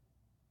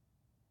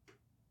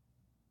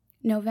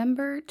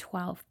November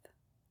 12th,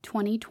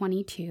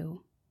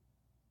 2022.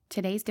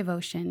 Today's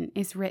devotion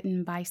is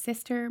written by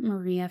Sister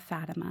Maria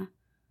Fatima.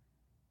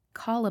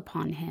 Call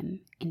upon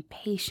him in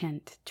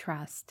patient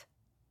trust.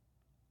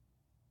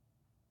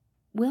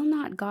 Will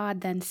not God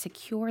then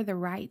secure the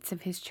rights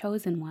of his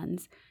chosen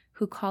ones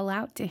who call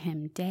out to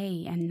him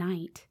day and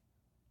night?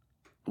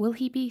 Will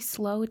he be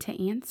slow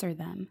to answer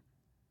them?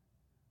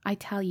 I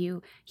tell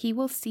you, he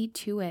will see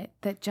to it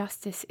that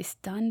justice is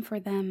done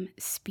for them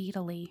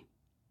speedily.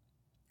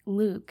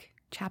 Luke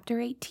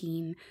chapter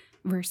 18,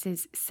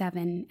 verses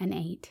 7 and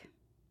 8.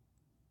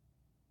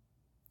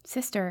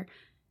 Sister,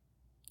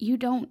 you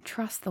don't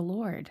trust the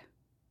Lord.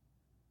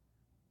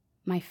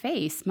 My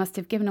face must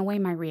have given away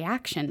my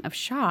reaction of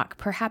shock,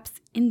 perhaps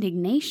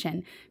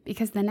indignation,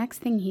 because the next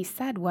thing he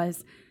said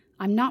was,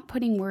 I'm not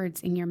putting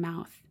words in your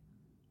mouth.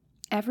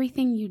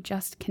 Everything you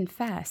just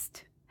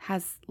confessed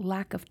has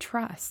lack of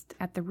trust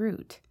at the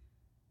root.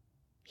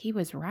 He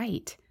was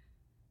right.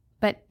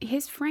 But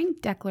his frank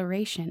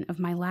declaration of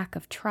my lack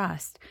of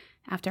trust,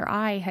 after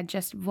I had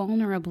just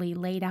vulnerably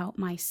laid out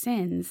my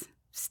sins,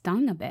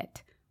 stung a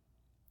bit.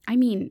 I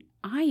mean,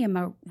 I am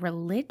a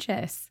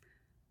religious.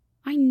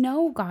 I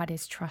know God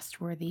is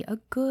trustworthy, a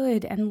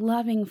good and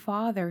loving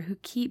Father who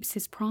keeps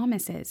his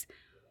promises.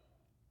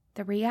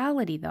 The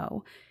reality,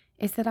 though,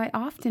 is that I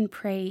often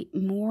pray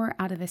more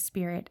out of a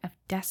spirit of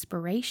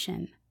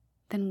desperation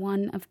than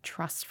one of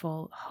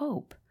trustful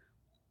hope.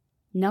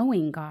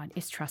 Knowing God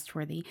is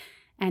trustworthy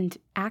and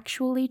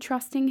actually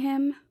trusting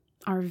him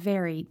are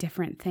very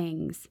different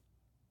things.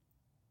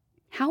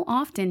 How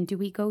often do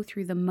we go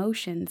through the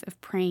motions of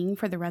praying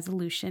for the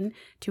resolution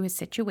to a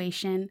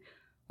situation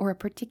or a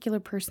particular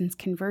person's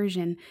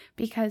conversion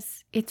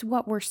because it's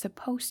what we're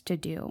supposed to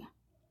do?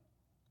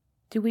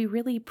 Do we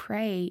really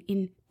pray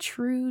in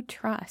true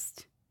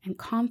trust and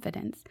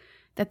confidence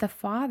that the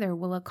Father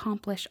will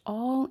accomplish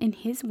all in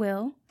his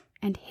will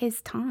and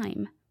his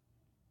time?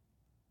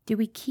 Do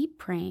we keep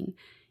praying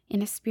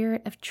in a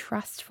spirit of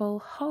trustful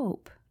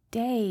hope,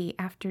 day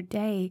after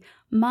day,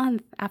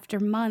 month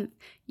after month,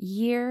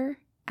 year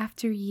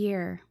after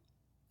year,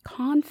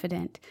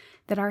 confident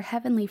that our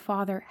Heavenly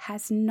Father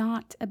has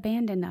not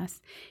abandoned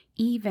us,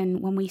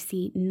 even when we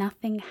see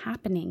nothing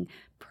happening,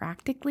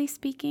 practically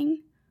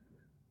speaking?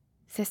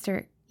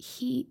 Sister,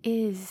 he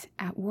is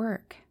at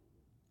work.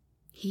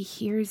 He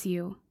hears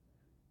you,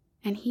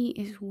 and he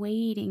is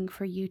waiting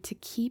for you to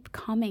keep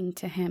coming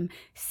to him,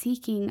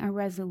 seeking a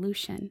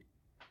resolution.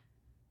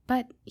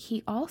 But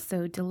he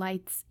also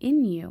delights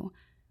in you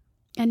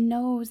and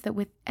knows that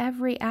with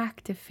every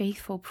act of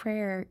faithful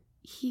prayer,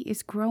 he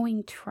is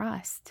growing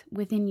trust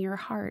within your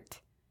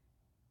heart.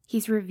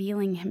 He's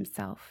revealing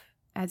himself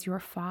as your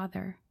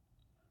Father.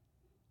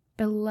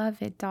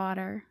 Beloved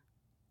daughter,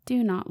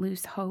 do not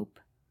lose hope.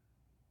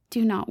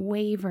 Do not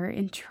waver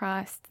in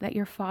trust that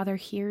your Father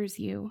hears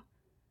you.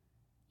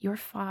 Your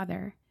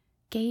Father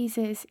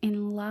gazes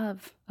in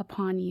love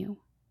upon you,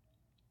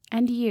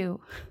 and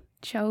you,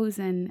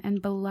 chosen and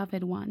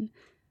beloved one,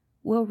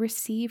 will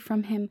receive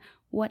from him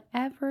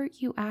whatever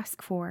you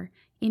ask for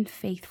in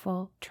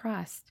faithful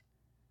trust.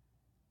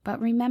 But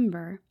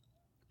remember,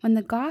 when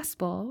the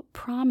gospel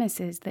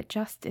promises that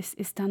justice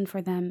is done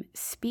for them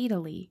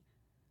speedily,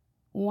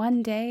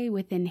 one day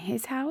within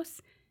his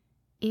house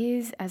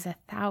is as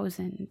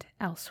 1,000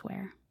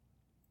 elsewhere.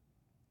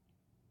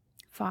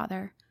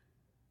 Father,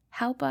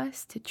 help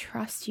us to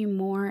trust you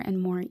more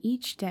and more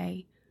each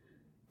day,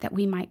 that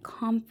we might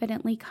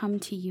confidently come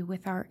to you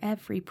with our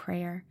every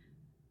prayer,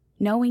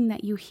 knowing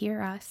that you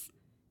hear us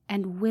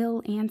and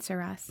will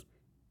answer us,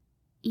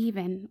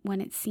 even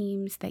when it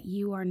seems that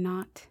you are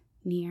not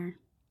near.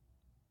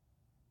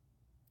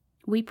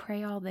 We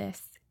pray all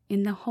this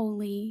in the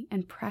holy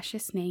and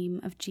precious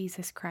name of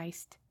Jesus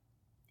Christ.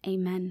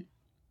 Amen.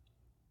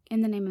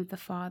 In the name of the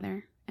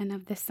Father, and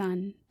of the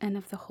Son, and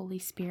of the Holy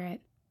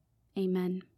Spirit. Amen.